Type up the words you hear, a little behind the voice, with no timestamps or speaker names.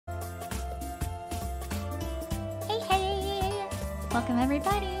Welcome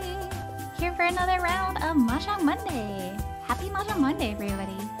everybody! Here for another round of Mahjong Monday! Happy Mahjong Monday,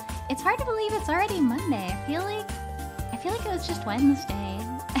 everybody! It's hard to believe it's already Monday. I feel like it was just Wednesday,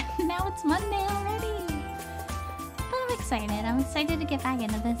 and now it's Monday already! But I'm excited. I'm excited to get back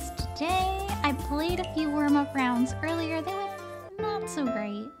into this today. I played a few warm-up rounds earlier. They went not so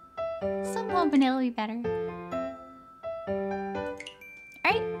great. So I'm hoping it'll be better.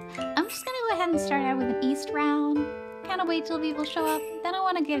 Alright, I'm just gonna go ahead and start out with an East round. Kind of wait till people show up. Then I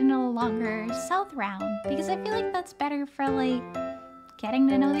want to get into a longer South round because I feel like that's better for like getting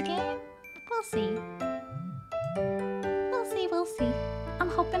to know the game. We'll see. We'll see. I'm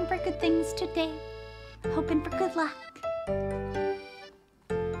hoping for good things today. Hoping for good luck.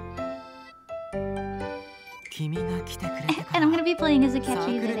 And I'm gonna be playing as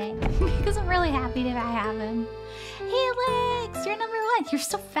Akechi today because I'm really happy that I have him. Helix, you're number 1. You're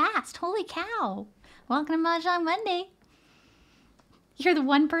so fast. Holy cow. Welcome to Mahjong Monday. You're the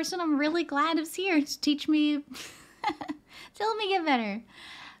one person I'm really glad is here to teach me, to help me get better.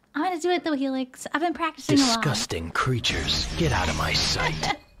 I'm gonna do it though, Helix. I've been practicing a lot. Disgusting creatures, get out of my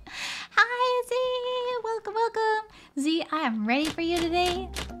sight. Hi, Z. Welcome, welcome. Z, I am ready for you today.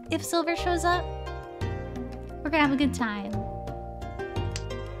 If Silver shows up, we're gonna have a good time.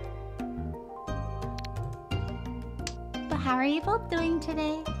 But how are you both doing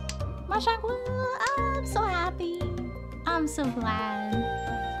today? Mahjong, I'm so happy. I'm so glad.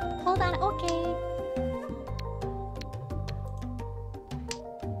 Hold on, okay.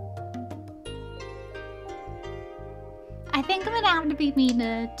 I think I'm gonna have to be mean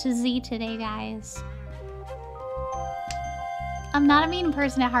to Z today, guys. I'm not a mean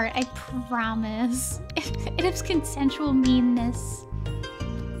person at heart, I promise. It is consensual meanness.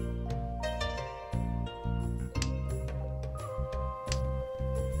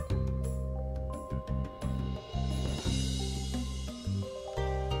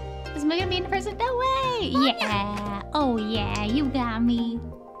 Is Megan a mean person? No way! Yeah! Oh yeah, you got me.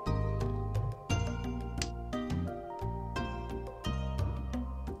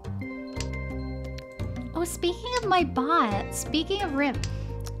 Oh, speaking of my bot, speaking of Rip,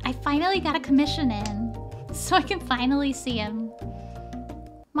 I finally got a commission in, so I can finally see him.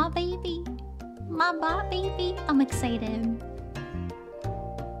 My baby. My bot baby. I'm excited.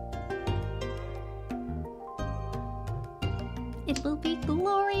 It will be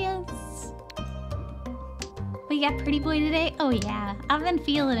glorious. We got Pretty Boy today? Oh yeah, I've been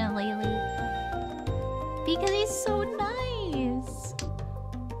feeling it lately. Because he's so nice.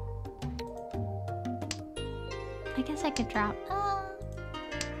 I guess I could drop.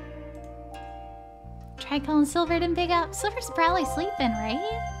 Try calling Silver, didn't pick up. Silver's probably sleeping,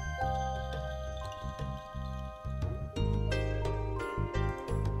 right?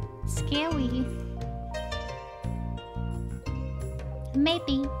 Scary.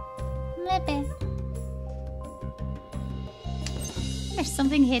 Maybe. There's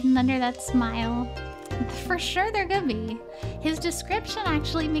something hidden under that smile. For sure there could be. His description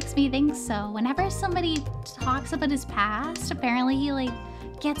actually makes me think so. Whenever somebody talks about his past, apparently he like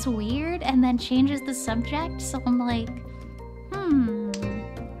gets weird and then changes the subject. So I'm like,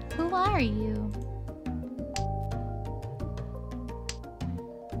 who are you?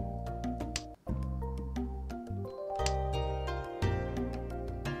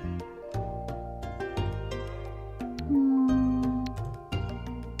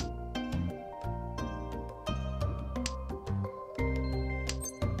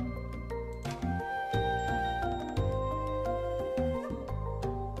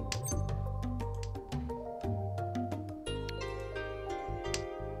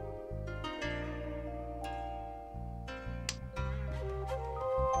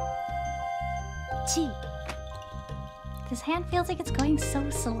 Gee, this hand feels like it's going so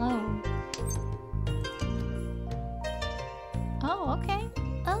slow. Oh, okay.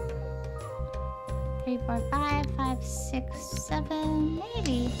 3, 4, 5, 5, 6, 7.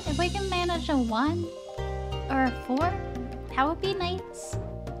 Maybe if we can manage a 1 or a 4, that would be nice.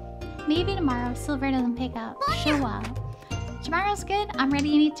 Maybe tomorrow Silver doesn't pick up. Show up. Tomorrow's good. I'm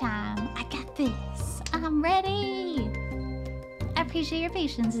ready anytime. I got this. I'm ready. I appreciate your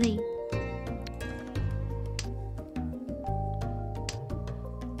patience, Z.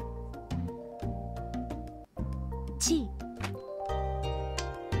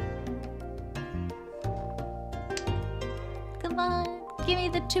 Come on, give me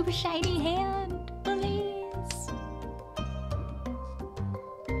the 2 shiny hand, please.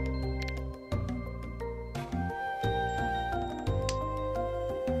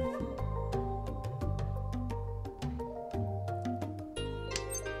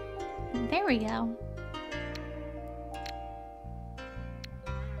 There we go.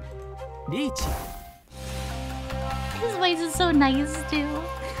 His voice is so nice too.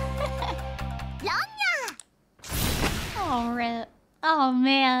 Oh, rip. Oh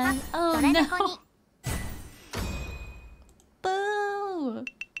man. Oh no. Boo.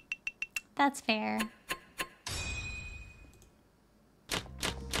 That's fair.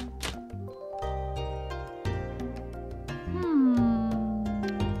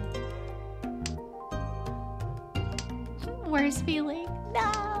 Worst feeling.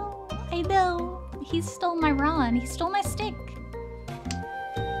 No. I know. He stole my Ron. He stole my stick.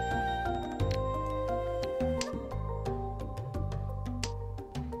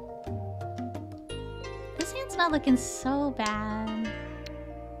 This hand's not looking so bad.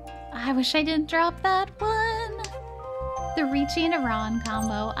 I wish I didn't drop that one. The Ricci and a Ron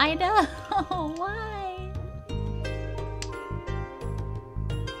combo. I know. Why?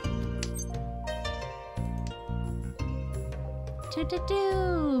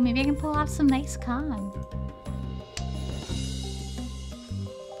 Maybe I can pull off some nice con.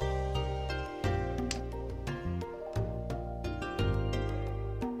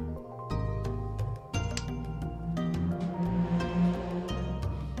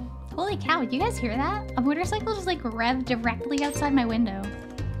 Holy cow, you guys hear that? A motorcycle just like revved directly outside my window.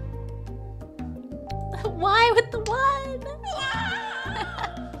 Why with the one?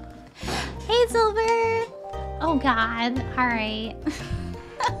 Hey, Silver! Oh god, alright.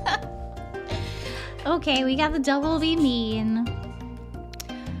 Okay, we got the double be mean.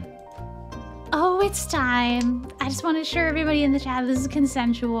 Oh, it's time. I just want to assure everybody in the chat this is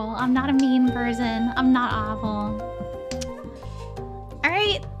consensual. I'm not a mean person. I'm not awful.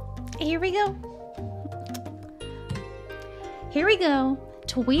 Alright, here we go. Here we go.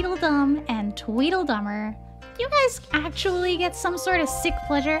 Tweedledum and Tweedledummer. You guys actually get some sort of sick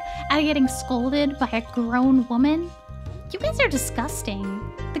pleasure out of getting scolded by a grown woman? You guys are disgusting.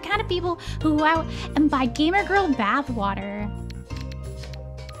 The kind of people who go out and buy Gamer Girl bathwater.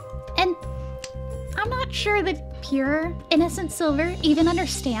 And I'm not sure that pure, innocent Silver even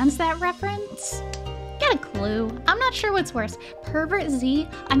understands that reference. Get a clue. I'm not sure what's worse. Pervert Z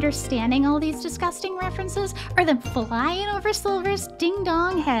understanding all these disgusting references or them flying over Silver's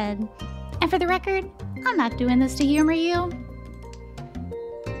ding-dong head. And for the record, I'm not doing this to humor you.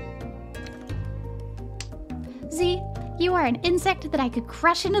 Z, you are an insect that I could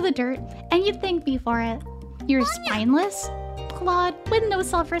crush into the dirt and you'd thank me for it. You're spineless, clawed, with no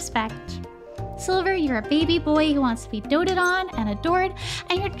self-respect. Silver, you're a baby boy who wants to be doted on and adored,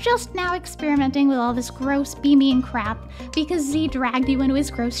 and you're just now experimenting with all this gross be-mean crap because Z dragged you into his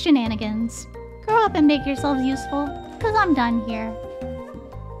gross shenanigans. Grow up and make yourselves useful, because I'm done here.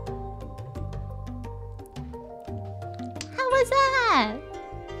 How was that?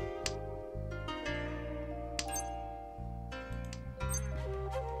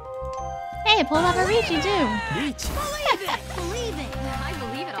 Hey, pulled up a Ricci too. Believe it! Believe it! I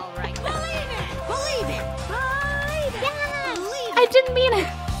believe it all right. Believe it! Believe it! Believe it! Yeah! Believe it! I didn't mean it.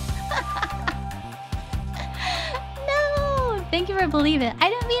 No! Thank you for believing it. I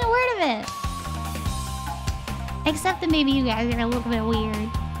didn't mean a word of it. Except that maybe you guys are a little bit weird.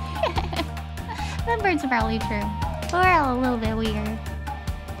 That part's probably true. We're all a little bit weird.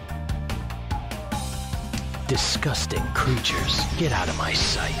 Disgusting creatures, get out of my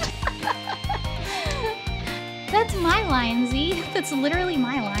sight. That's my line, Z. That's literally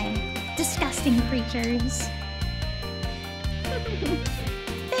my line. Disgusting creatures.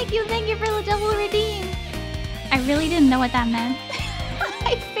 Thank you for the double redeem. I really didn't know what that meant.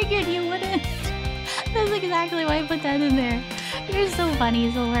 I figured you wouldn't. That's exactly why I put that in there. You're so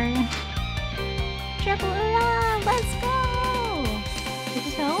funny, Silver. Triple hurrah! Let's go!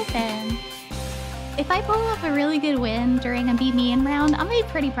 It's open. If I pull off a really good win during a Be Mean round, I'm gonna be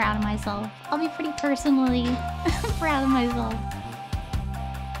pretty proud of myself. I'll be pretty personally proud of myself.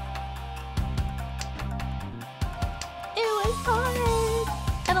 It was hard!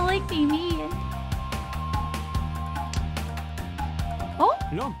 I don't like being mean. Oh!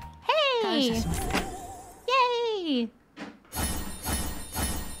 No. Hey! Yay!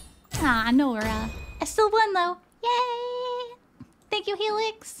 Ah, Nora. I still won though. Yay! Thank you,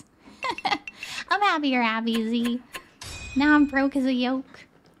 Helix. I'm happy you're happy, Z. Now I'm broke as a yoke.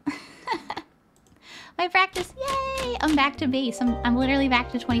 My practice, yay! I'm back to base. I'm literally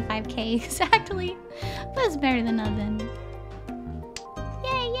back to 25k exactly. But it's better than nothing.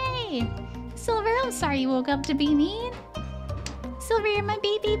 Yay, yay! Silver, I'm sorry you woke up to be mean. Silver, you're my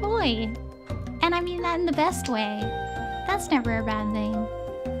baby boy. And I mean that in the best way. That's never a bad thing.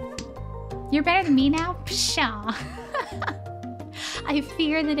 You're better than me now? Pshaw. I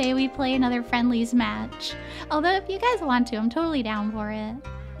fear the day we play another friendlies match. Although if you guys want to, I'm totally down for it.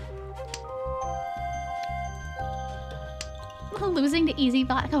 Losing to Easy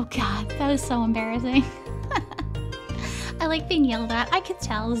Bot. Oh god, that was so embarrassing. I like being yelled at. I can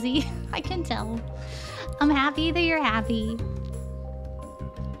tell, Z. I can tell. I'm happy that you're happy.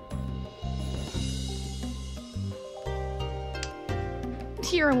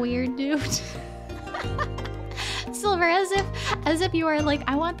 You're a weird dude. Silver, as if you are like,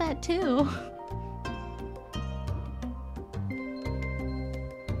 I want that too.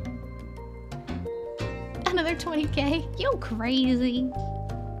 Another 20k? You crazy.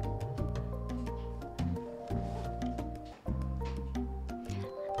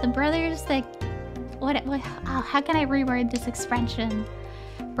 The brothers that... What oh, how can I reword this expression?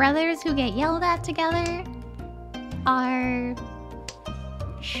 Brothers who get yelled at together are...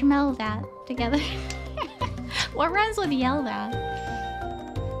 smelled at together. What rhymes with yelled at?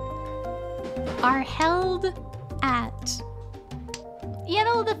 Are held at. You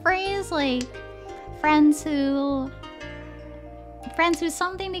know the phrase like friends who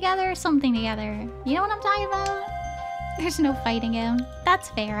something together, something together. You know what I'm talking about? There's no fighting him. That's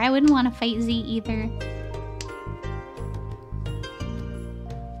fair. I wouldn't want to fight Z either.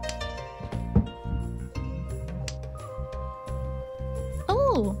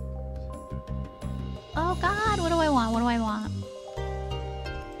 Oh! Oh god, what do I want? What do I want?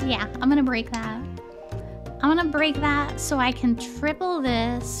 Yeah, I'm gonna break that. I'm gonna break that so I can triple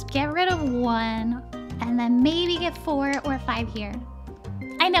this, get rid of 1, and then maybe get 4 or 5 here.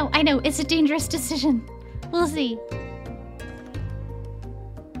 I know, it's a dangerous decision. We'll see.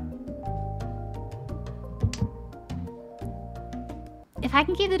 If I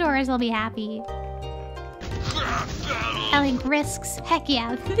can keep the doors, I'll be happy. I like risks. Heck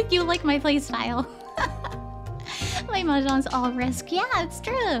yeah. You like my playstyle. My Mahjong's all risk. Yeah, it's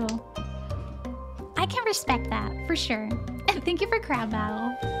true. I can respect that, for sure. And thank you for Crab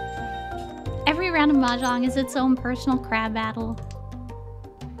Battle. Every round of Mahjong is its own personal crab battle.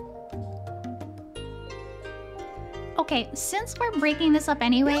 Okay, since we're breaking this up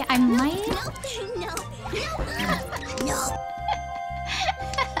anyway, I might... No.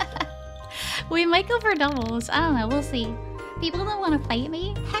 We might go for doubles. I don't know, we'll see. People don't want to fight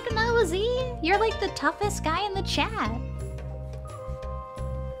me? Heck no, Z! You're like the toughest guy in the chat.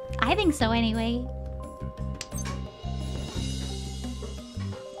 I think so anyway.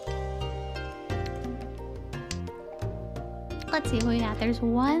 Let's see what we got. There's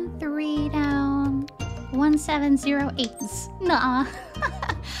 1, 3 down. 1, 7, 0, 8s. Nuh-uh.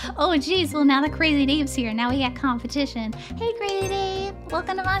 Oh jeez, well now the Crazy Dave's here. Now we got competition. Hey Crazy Dave!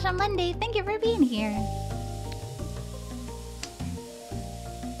 Welcome to Mahjong Monday. Thank you for being here.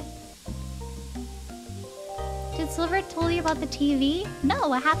 Did Silver tell you about the TV? No,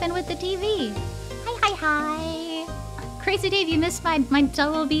 what happened with the TV? Hi. Crazy Dave, you missed my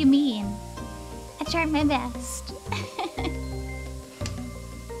double B mean. I tried my best.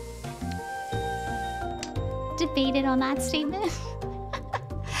 Debated on that statement.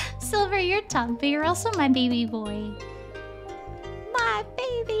 Silver, you're tough, but you're also my baby boy. My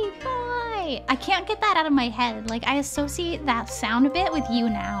baby boy! I can't get that out of my head. Like, I associate that sound a bit with you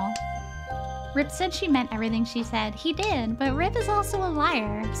now. Rip said she meant everything she said. He did, but Rip is also a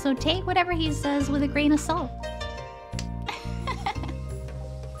liar, so take whatever he says with a grain of salt.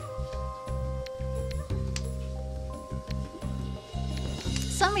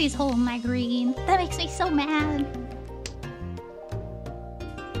 Somebody's holding my green. That makes me so mad.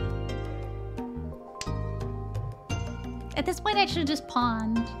 At this point, I should have just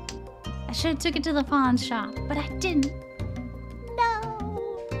pawned. I should have took it to the pawn shop, but I didn't.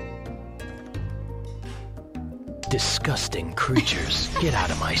 No. Disgusting creatures. Get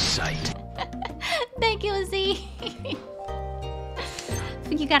out of my sight. Thank you, Z.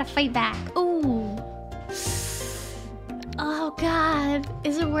 You gotta fight back. Ooh. Oh god.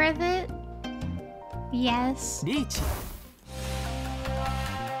 Is it worth it? Yes.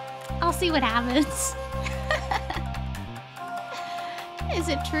 I'll see what happens. Is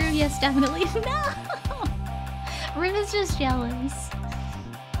it true? Yes, definitely. No! Riv is just jealous.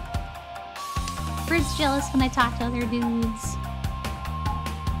 Riv's jealous when I talk to other dudes.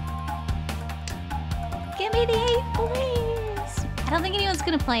 Give me the 8, please! I don't think anyone's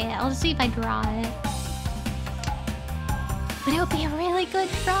gonna play it. I'll just see if I draw it. But it would be a really good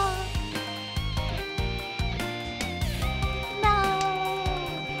draw. No!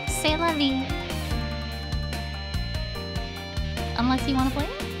 C'est la vie. Unless you want to play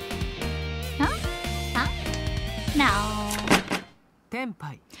it? Huh? No.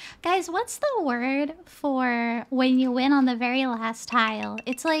 Tenpai. Guys, what's the word for when you win on the very last tile?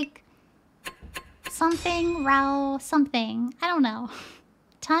 It's like... something, Rao, something. I don't know.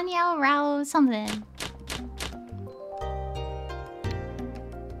 Tanya, Rao, something.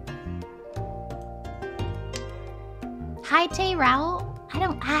 Haite Rao? I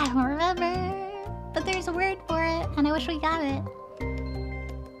don't remember. But there's a word for it, and I wish we got it.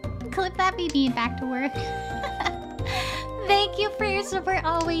 Clip that BB and back to work. Thank you for your support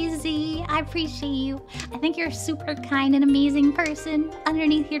always, Z. I appreciate you. I think you're a super kind and amazing person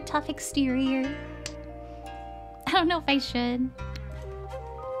underneath your tough exterior. I don't know if I should.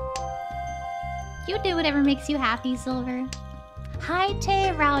 You do whatever makes you happy, Silver.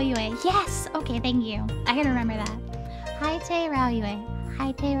 Haite Raoyue. Yes! Okay, thank you. I gotta remember that. Haite Raoyue.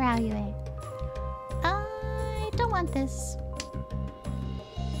 Haite Raoyue. I don't want this.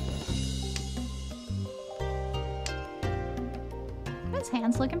 This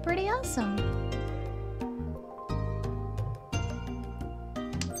hand's looking pretty awesome.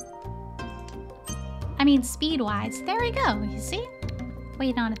 I mean, speed-wise. There we go. You see?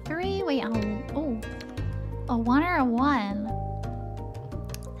 Wait on a 3. Wait on... Oh. A 1 or a 1.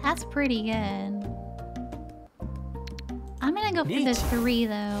 That's pretty good. I'm gonna go for the 3,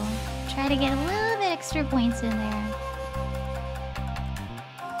 though. Try to get a little bit extra points in there.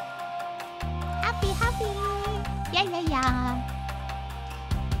 Happy, happy! Yeah, yeah, yeah.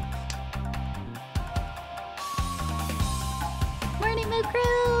 Morning, Moo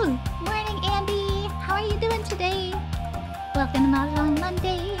Crew! Morning, Andy! How are you doing today? Welcome to Mahjong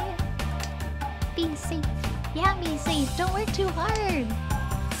Monday. Be safe. Yeah, be safe. Don't work too hard.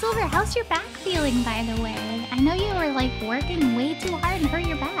 Silver, how's your back feeling, by the way? I know you were, like, working way too hard and hurt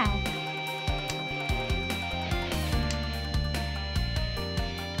your back.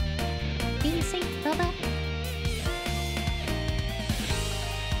 Be safe, Bubba.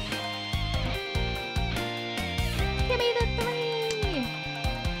 Give me the 3!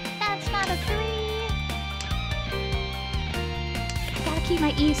 That's not a 3! I gotta keep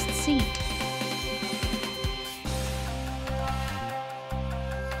my east seat.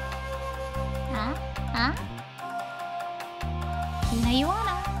 Huh? You know you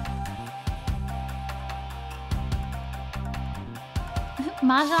wanna.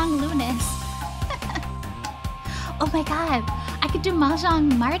 Mahjong Lunes. Oh my god, I could do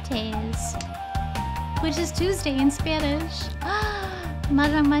Mahjong Martes, which is Tuesday in Spanish.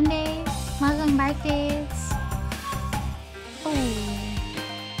 Mahjong Monday, Mahjong Martes. Oh.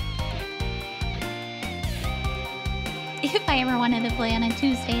 If I ever wanted to play on a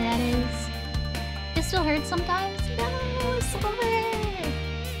Tuesday, that is. It still hurts sometimes? No, Silver!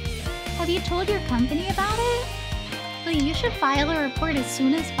 Have you told your company about it? Well, you should file a report as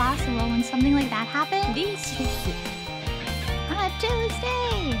soon as possible when something like that happens. On a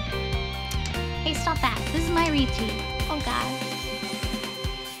Tuesday! Hey, stop that. This is my retweet. Oh god.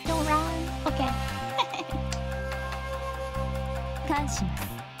 Don't run. Okay.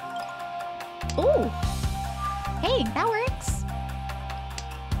 Oh! Hey, that works.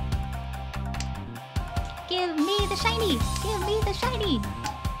 Give me the shiny! Give me the shiny!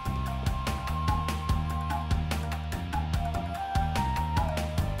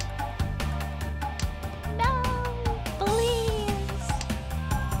 No! Please!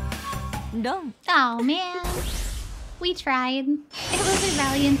 No. Oh man. We tried. It was a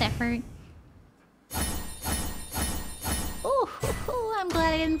valiant effort. Ooh, I'm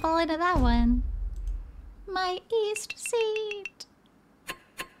glad I didn't fall into that one. My east seat.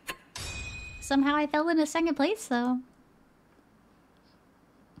 Somehow I fell into second place, though.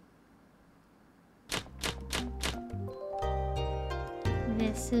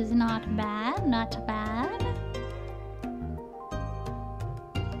 This is not bad, not bad.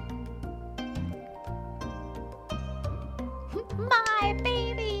 My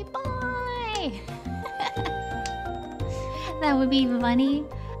baby boy! That would be funny.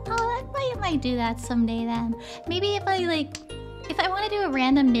 Oh, I might do that someday then. Maybe if I want to do a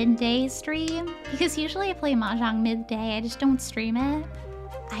random midday stream, because usually I play Mahjong midday, I just don't stream it.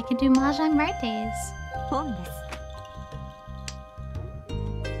 I could do Mahjong Martes.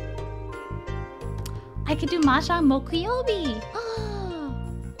 I could do Mahjong Mokuyobi.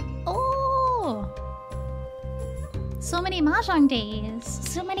 Oh! So many Mahjong days.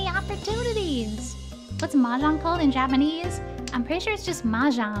 So many opportunities. What's Mahjong called in Japanese? I'm pretty sure it's just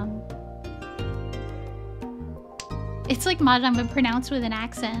Mahjong. It's like Mahjong but pronounced with an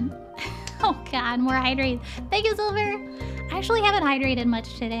accent. Oh god, more hydrate. Thank you, Silver. I actually haven't hydrated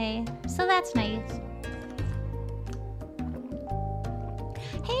much today, so that's nice.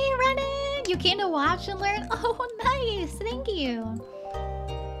 Hey, Renan! You came to watch and learn? Oh, nice! Thank you.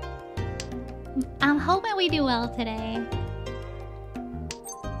 I'm hoping we do well today.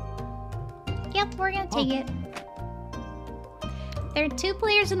 Yep, we're gonna take it. There are 2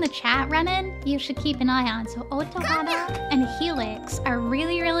 players in the chat running you should keep an eye on. So Otohara and Helix are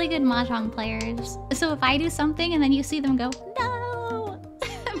really, really good Mahjong players. So if I do something and then you see them go, no,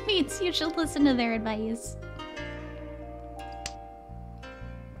 that means you should listen to their advice.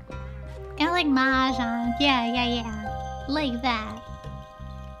 I like Mahjong. Yeah. Like that.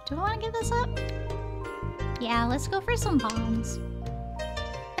 Do I want to give this up? Yeah, let's go for some pawns.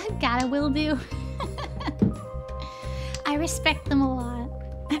 Gotta will do. I respect them a lot.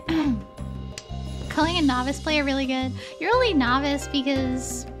 Calling a novice player really good. You're only novice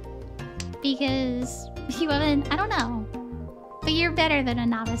because you haven't, I don't know. But you're better than a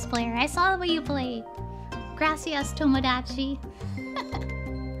novice player. I saw the way you play. Gracias, Tomodachi.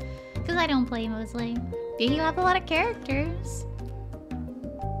 Because I don't play mostly. But you have a lot of characters.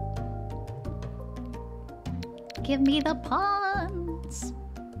 Give me the pawns.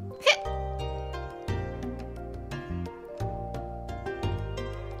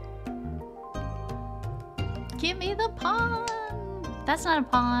 Give me the pawn. That's not a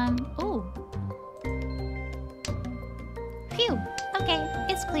pawn. Ooh. Phew. Okay,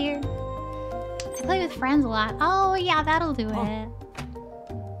 it's clear. I play with friends a lot. Oh yeah, that'll do it.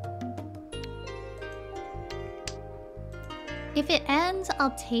 If it ends,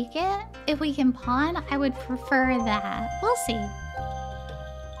 I'll take it. If we can pawn, I would prefer that. We'll see.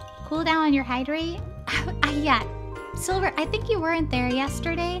 Cool down on your hydrate. Yeah. Silver, I think you weren't there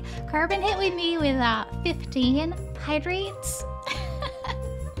yesterday. Carbon hit with me with 15 hydrates.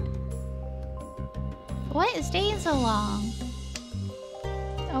 What is staying so long?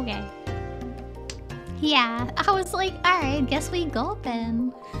 Okay. Yeah, I was like, alright, guess we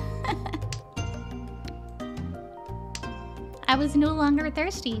gulpin'. I was no longer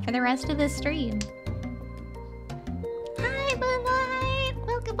thirsty for the rest of the stream. Hi, Moonlight!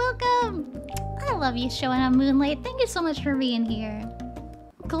 Welcome! I love you showing up, Moonlight. Thank you so much for being here.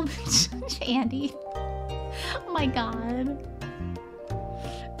 Andy. Oh my god.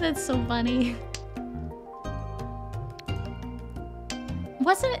 That's so funny.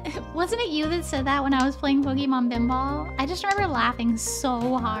 Wasn't it you that said that when I was playing Pokemon Pinball? I just remember laughing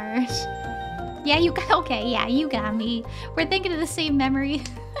so hard. Yeah, you got okay, yeah, you got me. We're thinking of the same memory.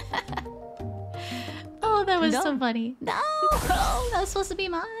 Oh, that was so funny. No! That was supposed to be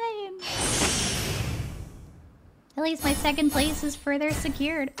mine. At least my second place is further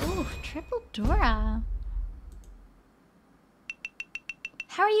secured. Ooh, triple Dora.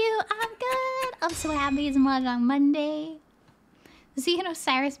 How are you? I'm good. I'm so happy it's Mahjong Monday.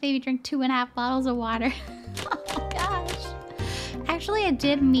 Xenosiris baby drink 2.5 bottles of water. Oh gosh. Actually, I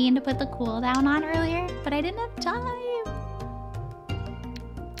did mean to put the cooldown on earlier, but I didn't have time.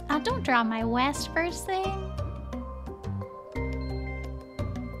 Don't draw my West first thing.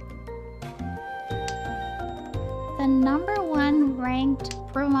 The #1 ranked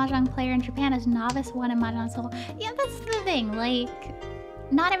pro Mahjong player in Japan is novice 1 in Mahjong Soul. Yeah, that's the thing. Like,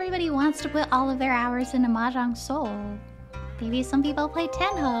 not everybody wants to put all of their hours into Mahjong Soul. Maybe some people play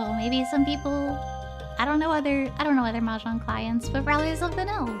Tenho. Maybe some people, I don't know other Mahjong clients, but probably something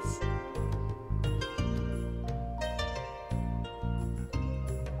else.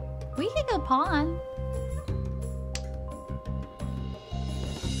 We could go pawn.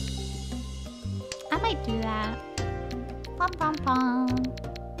 I might do that. Pom pom pom.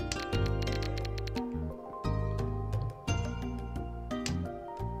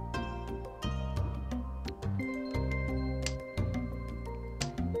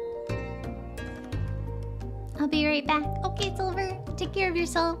 I'll be right back. Okay, Silver. Take care of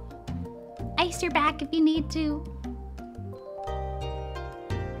yourself. Ice your back if you need to.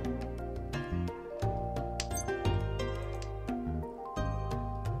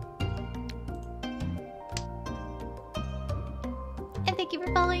 And thank you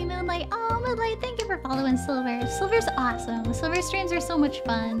for following Moonlight. Oh, Moonlight, thank you for following Silver. Silver's awesome. Silver streams are so much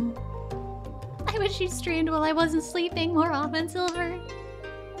fun. I wish you streamed while I wasn't sleeping more often, Silver.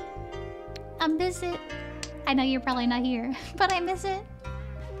 I miss it. I know you're probably not here, but I miss it.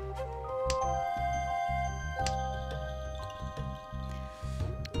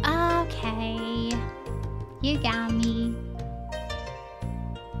 Okay. You got me.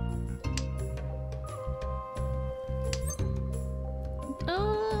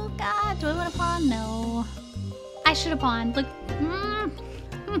 Oh, God. Do I want to pawn? No. I should have pawned. Look.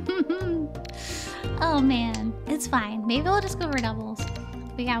 Oh, man. It's fine. Maybe we'll just go for doubles.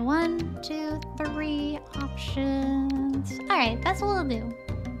 We got 1, 2, 3 options. Alright, that's what we'll do.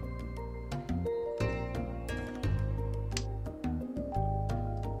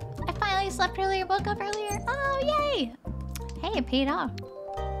 I finally slept earlier, woke up earlier. Oh, yay! Hey, it paid off.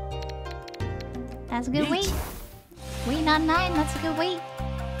 That's a good weight. Wait on 9, that's a good wait.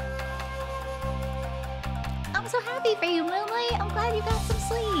 I'm so happy for you, Moonlight. I'm glad you got some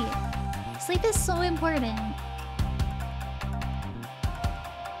sleep. Sleep is so important.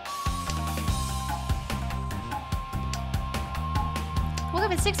 Woke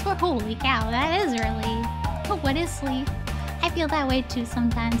up at 6:04. Holy cow, that is early. What is sleep? I feel that way too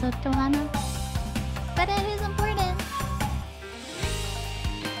sometimes, Johanna. But it is important.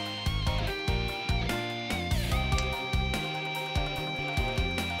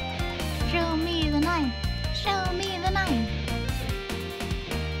 Show me the 9. Show me the 9.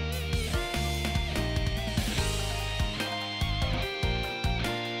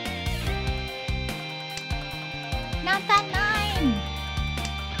 Not that 9.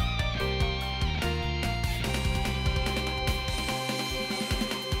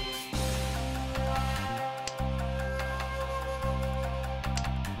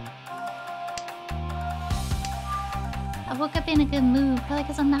 I woke up in a good mood, probably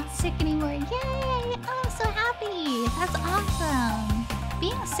because I'm not sick anymore. Yay! Oh, I'm so happy. That's awesome.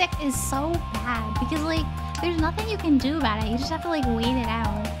 Being sick is so bad because, like, there's nothing you can do about it. You just have to, like, wait it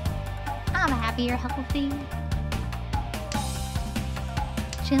out. I'm happy you're healthy.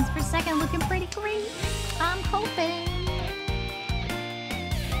 Chance per second looking pretty great. I'm hoping.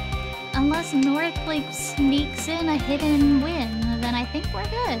 Unless North, like, sneaks in a hidden win, then I think we're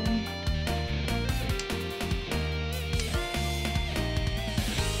good.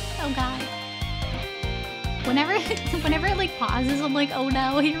 Oh god. Whenever it like pauses, I'm like, oh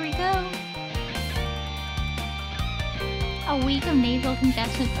no, here we go. A week of nasal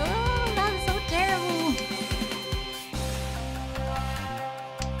congestion. Oh, that's so terrible.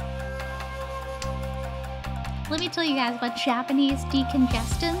 Let me tell you guys about Japanese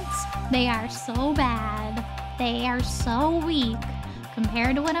decongestants. They are so bad. They are so weak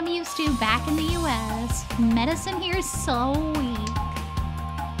compared to what I'm used to back in the US. Medicine here is so weak.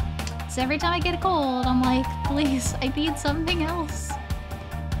 So every time I get a cold, I'm like, please, I need something else.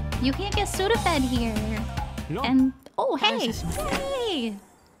 You can't get Sudafed here. No. And, oh, hey! Hey!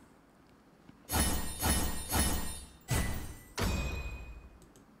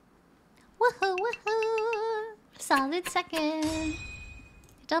 Woohoo, woohoo! Solid second.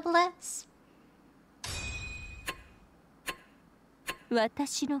 Double S. I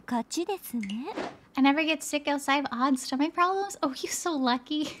never get sick outside of odd stomach problems. Oh, you're so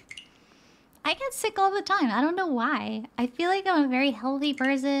lucky. I get sick all the time. I don't know why. I feel like I'm a very healthy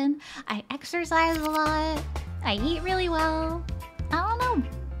person. I exercise a lot. I eat really well. I don't know.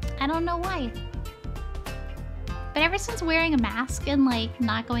 I don't know why. But ever since wearing a mask and like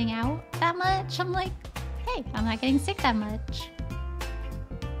not going out that much, I'm like, hey, I'm not getting sick that much.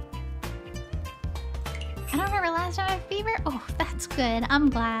 I don't remember last time I had fever. Oh, that's good. I'm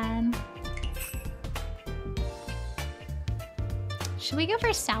glad. Should we go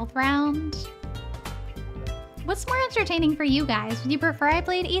for South Round? What's more entertaining for you guys? Would you prefer I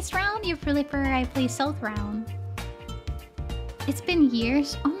played East Round? You prefer I play South Round? It's been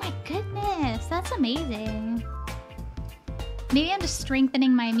years. Oh my goodness, that's amazing. Maybe I'm just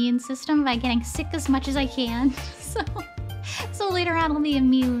strengthening my immune system by getting sick as much as I can. So later on I'll be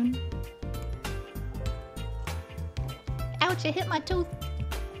immune. Ouch, it hit my tooth.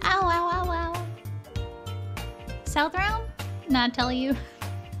 Ow, ow, ow, ow. South Round? Not tell you.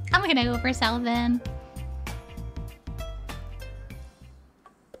 I'm gonna go for South then.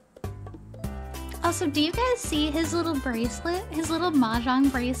 Also, do you guys see his little bracelet? His little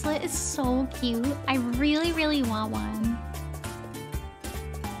Mahjong bracelet is so cute. I really, really want one.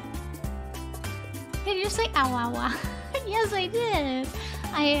 Did you just say ow, ow, ow? Yes, I did.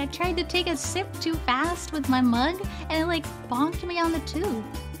 I tried to take a sip too fast with my mug, and it like bonked me on the tooth.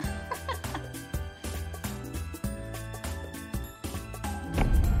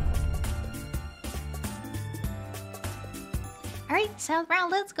 Alright, South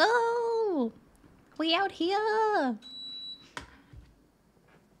Round, let's go! We out here!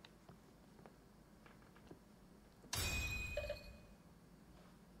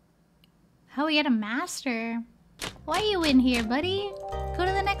 Oh, we got a master. Why are you in here, buddy? Go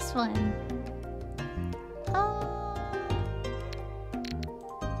to the next one. Oh.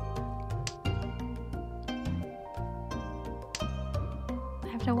 I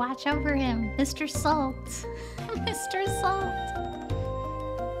have to watch over him. Mr. Salt. Mr. Salt.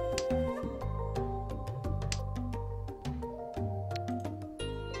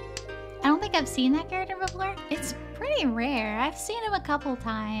 I don't think I've seen that character before. It's pretty rare. I've seen him a couple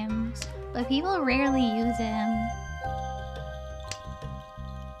times, but people rarely use him.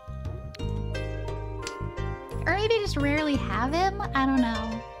 Or maybe just rarely have him? I don't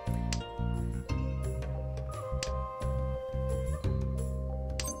know.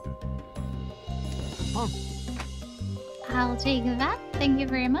 I'll take that. Thank you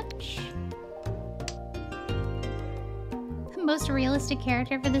very much. The most realistic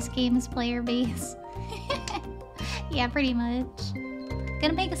character for this game is player base. Yeah, pretty much.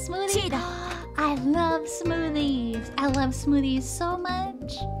 Gonna make a smoothie. I love smoothies. I love smoothies so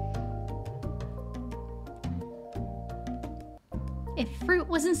much. If fruit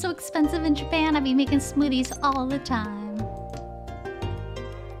wasn't so expensive in Japan, I'd be making smoothies all the time.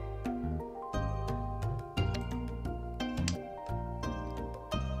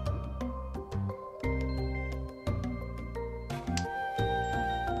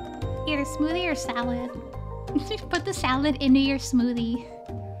 Either smoothie or salad. Put the salad into your smoothie.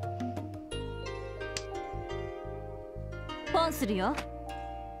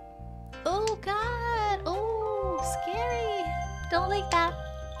 Oh god! Oh, scary! Don't like that.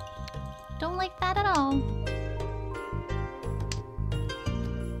 Don't like that at all.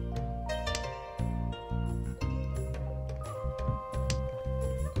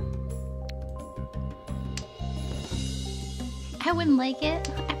 I wouldn't like it.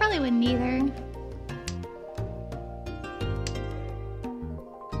 I probably wouldn't either.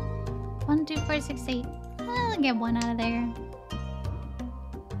 1, 2, 4, 6, 8. I'll get one out of there.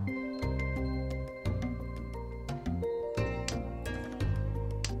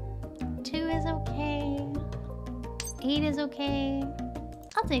 2 is okay. 8 is okay.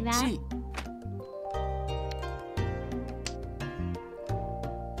 I'll take that.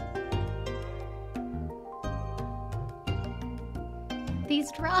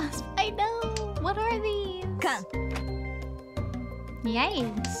 These draws, I know. What are these?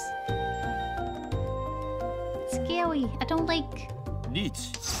 Yikes. Scary. I don't like. Neat.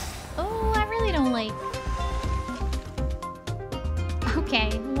 Oh, I really don't like.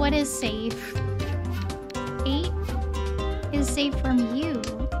 Okay, what is safe? 8 is safe from you.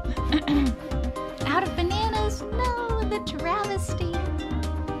 Out of bananas? No, the travesty.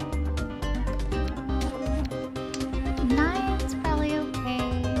 9's probably okay.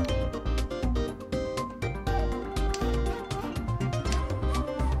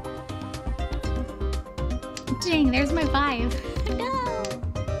 Dang, there's my 5. No.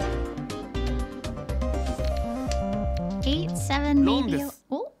 8, 7, maybe.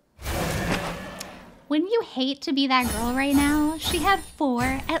 Oh. Wouldn't you hate to be that girl right now? She had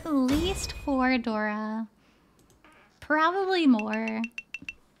 4, at least 4, Dora. Probably more.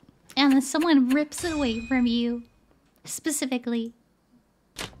 And then someone rips it away from you. Specifically.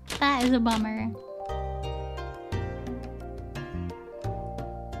 That is a bummer.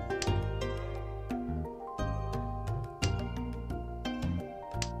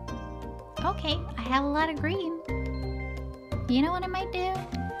 Okay, I have a lot of green. You know what I might do?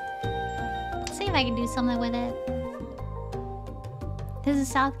 See if I can do something with it. This is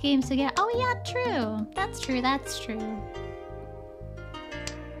South Games to get. Oh yeah, true. That's true, that's true.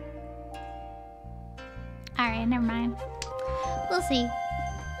 Alright, never mind. We'll see.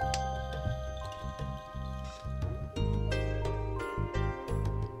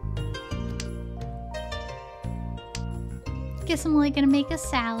 Guess I'm only gonna make a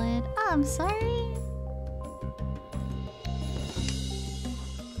salad. Oh, I'm sorry.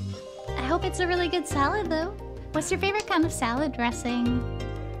 I hope it's a really good salad though. What's your favorite kind of salad dressing?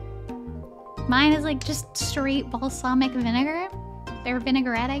 Mine is like just straight balsamic vinegar. Or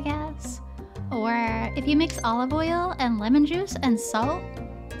vinaigrette, I guess. Or if you mix olive oil and lemon juice and salt.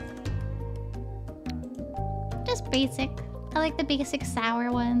 Just basic. I like the basic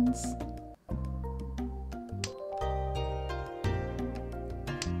sour ones.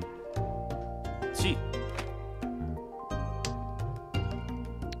 See.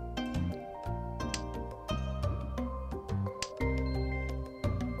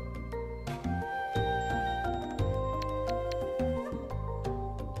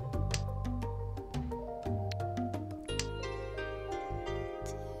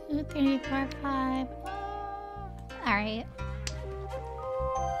 Two, 3, 4, 5. Alright.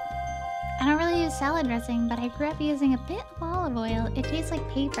 I don't really use salad dressing, but I grew up using a bit of olive oil. It tastes like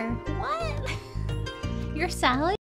paper. What? Your salad?